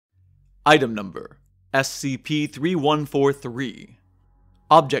Item Number SCP-3143.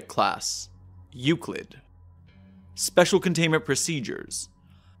 Object Class Euclid. Special Containment Procedures.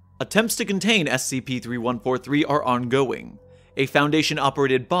 Attempts to contain SCP-3143 are ongoing. A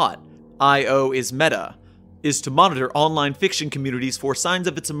Foundation-operated bot, IO is Meta, is to monitor online fiction communities for signs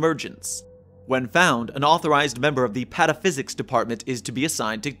of its emergence. When found, an authorized member of the Pataphysics Department is to be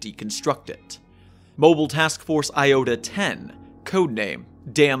assigned to deconstruct it. Mobile Task Force Iota-10, codename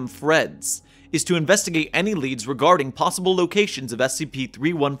Damn Freds, is to investigate any leads regarding possible locations of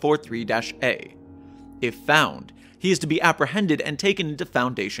SCP-3143-A. If found, he is to be apprehended and taken into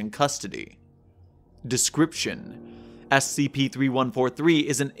Foundation custody. Description: SCP-3143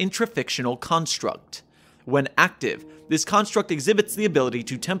 is an intrafictional construct. When active, this construct exhibits the ability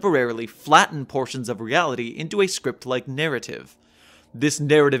to temporarily flatten portions of reality into a script-like narrative. This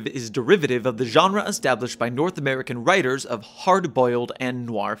narrative is derivative of the genre established by North American writers of hard-boiled and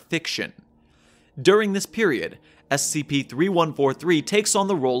noir fiction. During this period, SCP-3143 takes on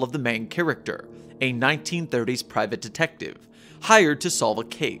the role of the main character, a 1930s private detective, hired to solve a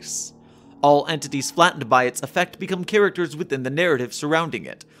case. All entities flattened by its effect become characters within the narrative surrounding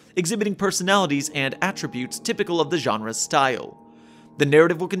it, exhibiting personalities and attributes typical of the genre's style. The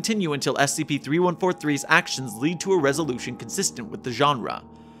narrative will continue until SCP-3143's actions lead to a resolution consistent with the genre.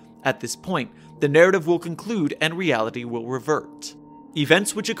 At this point, the narrative will conclude and reality will revert.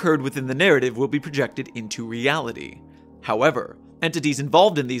 Events which occurred within the narrative will be projected into reality. However, entities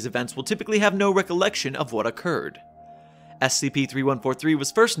involved in these events will typically have no recollection of what occurred. SCP-3143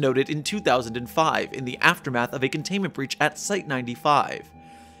 was first noted in 2005 in the aftermath of a containment breach at Site-95.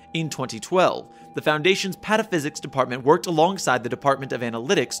 In 2012, the Foundation's Pataphysics Department worked alongside the Department of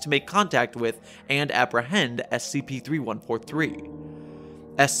Analytics to make contact with and apprehend SCP-3143.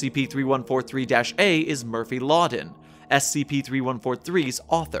 SCP-3143-A is Murphy Lawden, SCP-3143's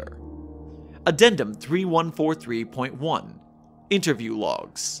author. Addendum 3143.1 Interview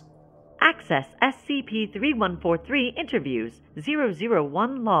Logs. Access SCP-3143 Interviews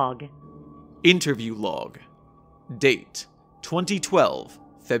 001 Log. Interview Log. Date: 2012,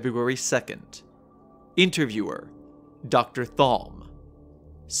 February 2nd. Interviewer: Dr. Thalm.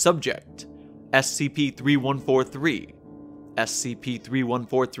 Subject: SCP-3143,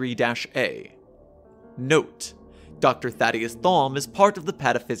 SCP-3143-A. Note: Dr. Thaddeus Thalm is part of the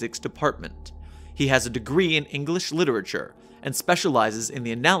Pataphysics Department. He has a degree in English literature and specializes in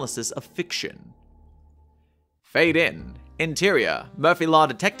the analysis of fiction. Fade in. Interior: Murphy Law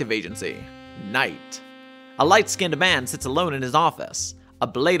Detective Agency. Night. A light-skinned man sits alone in his office. A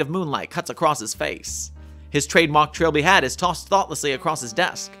blade of moonlight cuts across his face. His trademark trilby hat is tossed thoughtlessly across his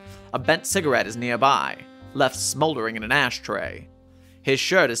desk. A bent cigarette is nearby, left smoldering in an ashtray. His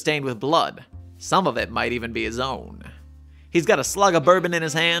shirt is stained with blood. Some of it might even be his own. He's got a slug of bourbon in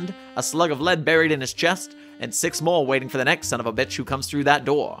his hand, a slug of lead buried in his chest, and 6 more waiting for the next son of a bitch who comes through that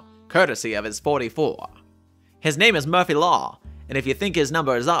door, courtesy of his 44. His name is Murphy Law, and if you think his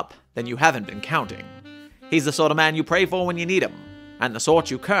number is up, then you haven't been counting. He's the sort of man you pray for when you need him, and the sort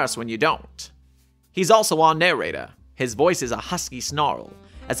you curse when you don't. He's also our narrator. His voice is a husky snarl,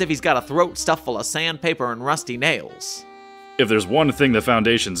 as if he's got a throat stuffed full of sandpaper and rusty nails. If there's one thing the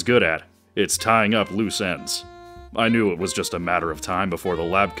Foundation's good at, it's tying up loose ends. I knew it was just a matter of time before the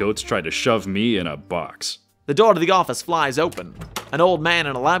lab coats tried to shove me in a box. The door to the office flies open. An old man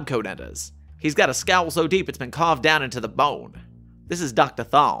in a lab coat enters. He's got a scowl so deep it's been carved down into the bone. This is Dr.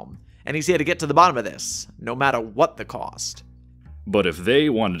 Thalm, and he's here to get to the bottom of this, no matter what the cost. But if they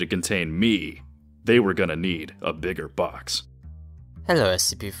wanted to contain me, they were gonna need a bigger box. Hello,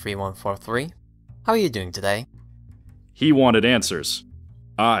 SCP-3143. How are you doing today? He wanted answers.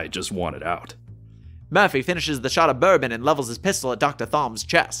 I just wanted out. Murphy finishes the shot of bourbon and levels his pistol at Dr. Thalm's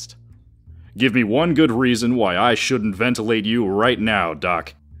chest. Give me one good reason why I shouldn't ventilate you right now,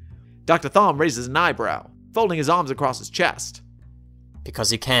 Doc. Dr. Thalm raises an eyebrow, folding his arms across his chest.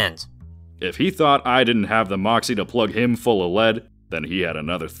 Because you can't. If he thought I didn't have the moxie to plug him full of lead, then he had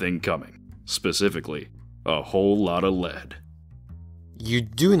another thing coming. Specifically, a whole lot of lead. You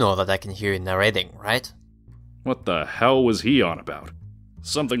do know that I can hear you narrating, right? What the hell was he on about?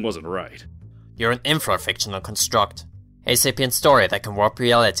 Something wasn't right. You're an infra-fictional construct. A sapient story that can warp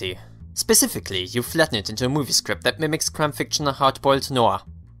reality. Specifically, you flatten it into a movie script that mimics crime fiction and hard-boiled noir.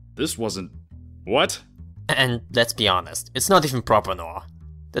 This wasn't... What? And let's be honest, it's not even proper noir.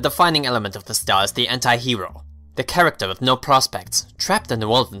 The defining element of the style is the anti-hero. The character with no prospects, trapped in a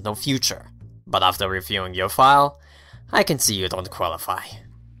world with no future. But after reviewing your file, I can see you don't qualify.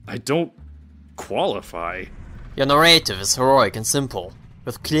 I don't... qualify? Your narrative is heroic and simple,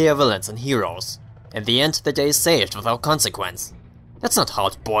 with clear villains and heroes. In the end, the day is saved without consequence. That's not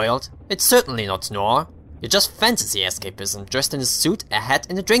hard-boiled. It's certainly not noir. You're just fantasy escapism dressed in a suit, a hat,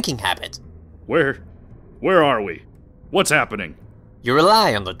 and a drinking habit. Where are we? What's happening? You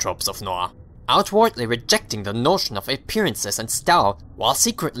rely on the tropes of noir, outwardly rejecting the notion of appearances and style while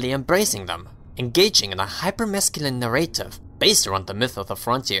secretly embracing them, engaging in a hyper-masculine narrative based around the myth of the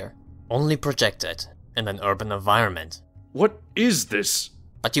frontier, only projected in an urban environment. What is this?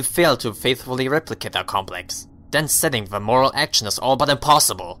 But you fail to faithfully replicate that complex, then setting the moral action as all but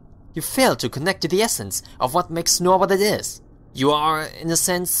impossible. You fail to connect to the essence of what makes noir what it is. You are, in a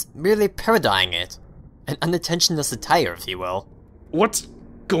sense, merely parodying it. An unintentional satire, if you will. What's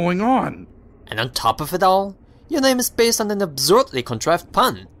going on? And on top of it all, your name is based on an absurdly contrived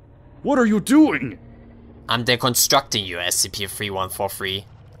pun. What are you doing? I'm deconstructing you, SCP-3143.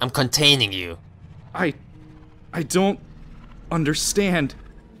 I'm containing you. I don't understand.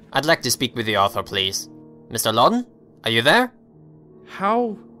 I'd like to speak with the author, please. Mr. Lawden? Are you there?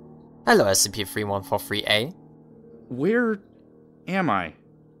 How? Hello, SCP-3143-A. Where am I?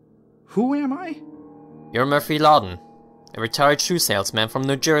 Who am I? You're Murphy Lawden, a retired shoe salesman from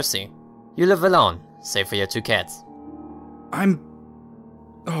New Jersey. You live alone, save for your 2 cats.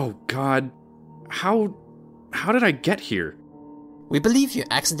 Oh God. How did I get here? We believe you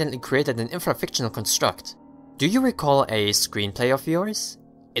accidentally created an infrafictional construct. Do you recall a screenplay of yours?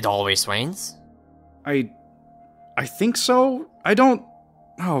 It Always Rains? I think so? I don't...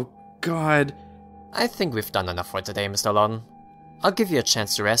 Oh God. I think we've done enough for today, Mr. Lawden. I'll give you a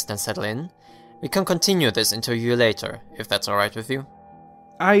chance to rest and settle in. We can continue this interview later, if that's alright with you.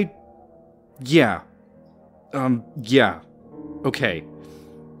 Yeah. Yeah. Okay.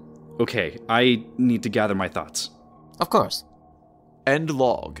 Okay, I need to gather my thoughts. Of course. End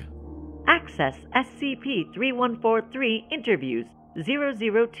log. Access SCP-3143 Interviews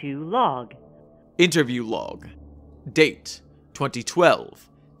 002 Log. Interview log. Date 2012,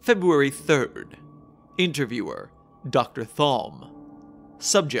 February 3rd. Interviewer Dr. Thom.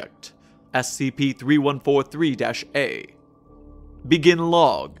 Subject SCP-3143-A. Begin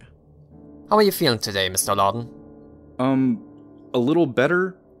log. How are you feeling today, Mr. Lawden? A little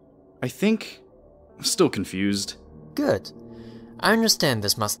better, I think. I'm still confused. Good. I understand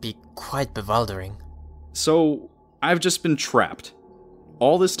this must be quite bewildering. So, I've just been trapped.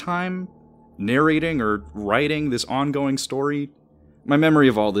 All this time, narrating or writing this ongoing story. My memory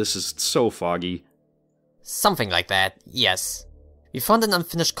of all this is so foggy. Something like that, yes. We found an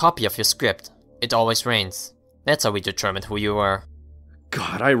unfinished copy of your script. It Always Rains. That's how we determined who you were.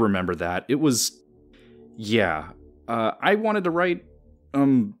 God, I remember that. It was... Yeah. I wanted to write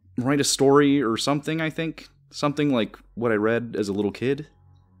a story or something, I think. Something like what I read as a little kid.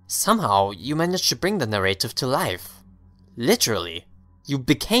 Somehow, you managed to bring the narrative to life. Literally. You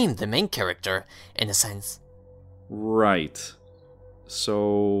became the main character, in a sense. Right.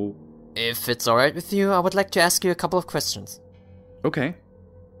 So... If it's alright with you, I would like to ask you a couple of questions. Okay.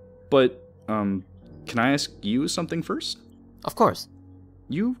 But, can I ask you something first? Of course.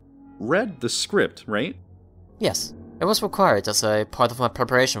 You read the script, right? Yes. It was required as a part of my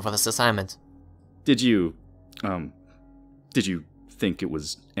preparation for this assignment. Did you think it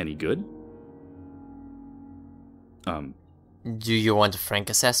was any good? Do you want a frank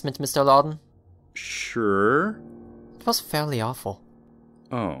assessment, Mr. Lawden? Sure. It was fairly awful.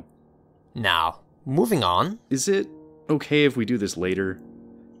 Oh. Now, moving on. Is it okay if we do this later?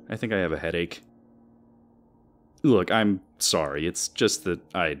 I think I have a headache. Look, I'm sorry, it's just that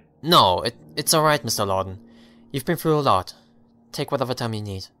No, it's alright, Mr. Lawden. You've been through a lot. Take whatever time you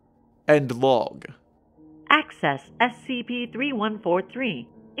need. End log. Access SCP-3143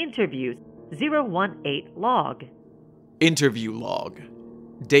 Interviews 018 Log. Interview log.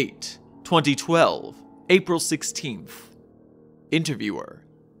 Date 2012, April 16th. Interviewer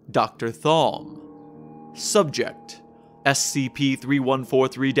Dr. Thom. Subject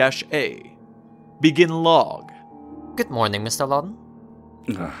SCP-3143-A. Begin log. Good morning, Mr. Lawden.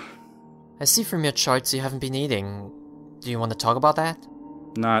 Ugh. I see from your charts you haven't been eating. Do you want to talk about that?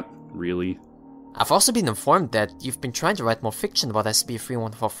 Not really. I've also been informed that you've been trying to write more fiction about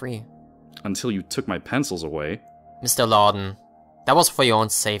SCP-3143. Until you took my pencils away. Mr. Lawden, that was for your own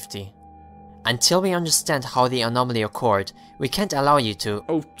safety. Until we understand how the anomaly occurred, we can't allow you to—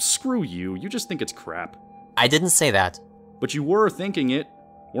 Oh, screw you. You just think it's crap. I didn't say that. But you were thinking it,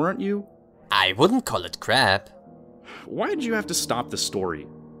 weren't you? I wouldn't call it crap. Why did you have to stop the story?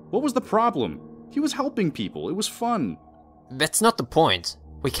 What was the problem? He was helping people. It was fun. That's not the point.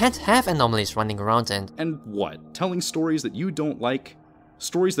 We can't have anomalies running around and— And what? Telling stories that you don't like?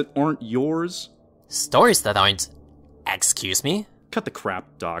 Stories that aren't yours? Stories that aren't— Excuse me? Cut the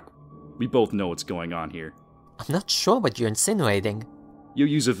crap, Doc. We both know what's going on here. I'm not sure what you're insinuating. You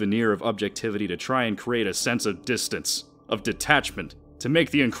use a veneer of objectivity to try and create a sense of distance, of detachment, to make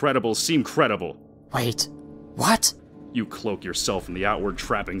the incredible seem credible. Wait, what? You cloak yourself in the outward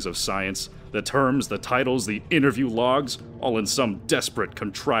trappings of science, the terms, the titles, the interview logs, all in some desperate,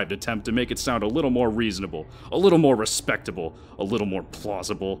 contrived attempt to make it sound a little more reasonable, a little more respectable, a little more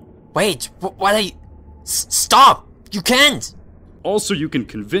plausible. Wait, what are you... Stop! You can't! Also, you can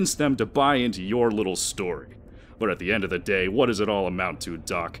convince them to buy into your little story. But at the end of the day, what does it all amount to,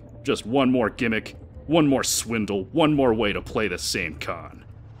 Doc? Just one more gimmick, one more swindle, one more way to play the same con.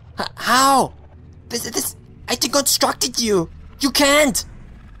 How? This... I deconstructed you! You can't!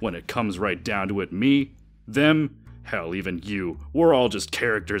 When it comes right down to it, me, them, hell, even you, we're all just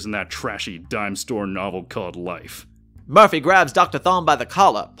characters in that trashy dime store novel called life. Murphy grabs Dr. Thom by the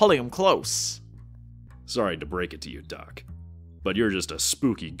collar, pulling him close. Sorry to break it to you, Doc, but you're just a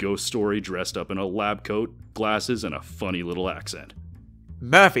spooky ghost story dressed up in a lab coat, glasses, and a funny little accent.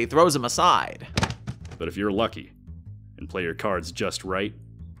 Murphy throws him aside. But if you're lucky, and play your cards just right,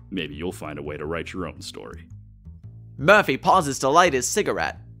 maybe you'll find a way to write your own story. Murphy pauses to light his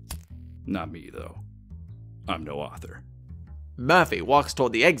cigarette. Not me, though. I'm no author. Murphy walks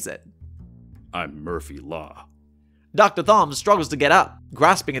toward the exit. I'm Murphy Law. Dr. Thom struggles to get up,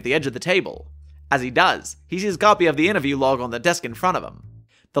 grasping at the edge of the table. As he does, he sees a copy of the interview log on the desk in front of him.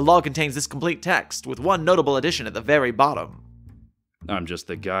 The log contains this complete text, with one notable addition at the very bottom. I'm just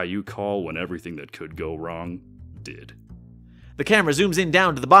the guy you call when everything that could go wrong did. The camera zooms in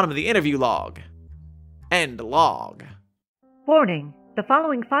down to the bottom of the interview log. End log. Warning. The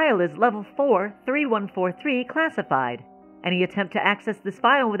following file is Level 4, 3143 classified. Any attempt to access this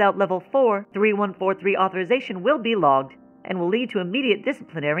file without Level 4, 3143 authorization will be logged and will lead to immediate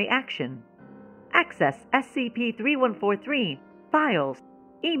disciplinary action. Access SCP-3143. Files.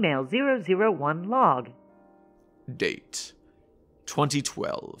 Email 001 log. Date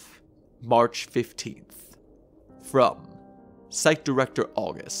 2012, March 15th. From Site Director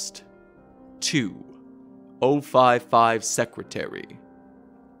August to 055 Secretary.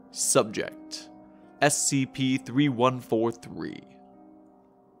 Subject SCP-3143.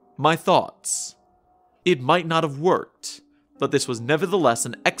 My thoughts. It might not have worked, but this was nevertheless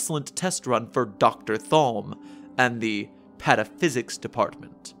an excellent test run for Dr. Thom and the Pataphysics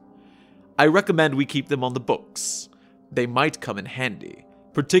Department. I recommend we keep them on the books. They might come in handy,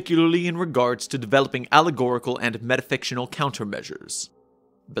 particularly in regards to developing allegorical and metafictional countermeasures.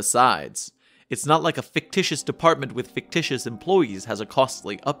 Besides, it's not like a fictitious department with fictitious employees has a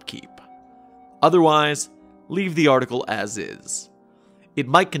costly upkeep. Otherwise, leave the article as is. It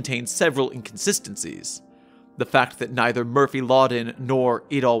might contain several inconsistencies. The fact that neither Murphy Lawden nor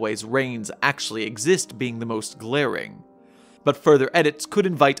It Always Rains actually exist being the most glaring. But further edits could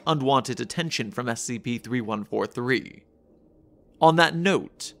invite unwanted attention from SCP-3143. On that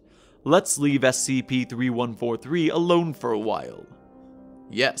note, let's leave SCP-3143 alone for a while.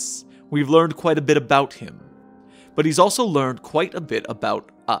 Yes, we've learned quite a bit about him, but he's also learned quite a bit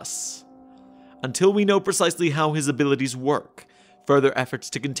about us. Until we know precisely how his abilities work, further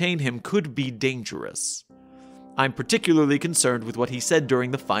efforts to contain him could be dangerous. I'm particularly concerned with what he said during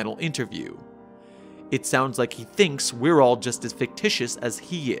the final interview. It sounds like he thinks we're all just as fictitious as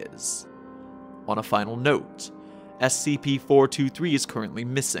he is. On a final note, SCP-423 is currently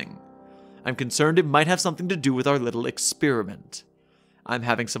missing. I'm concerned it might have something to do with our little experiment. I'm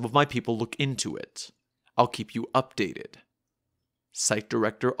having some of my people look into it. I'll keep you updated. Site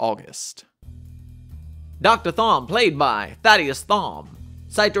Director August. Dr. Thom, played by Thaddeus Thom.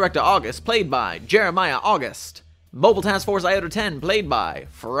 Site Director August, played by Jeremiah August. Mobile Task Force Iota 10, played by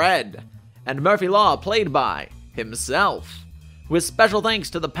Fred. And Murphy Law, played by himself. With special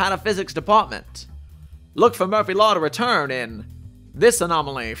thanks to the Pataphysics Department. Look for Murphy Law to return in This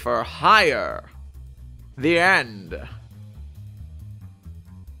Anomaly for Hire. The end.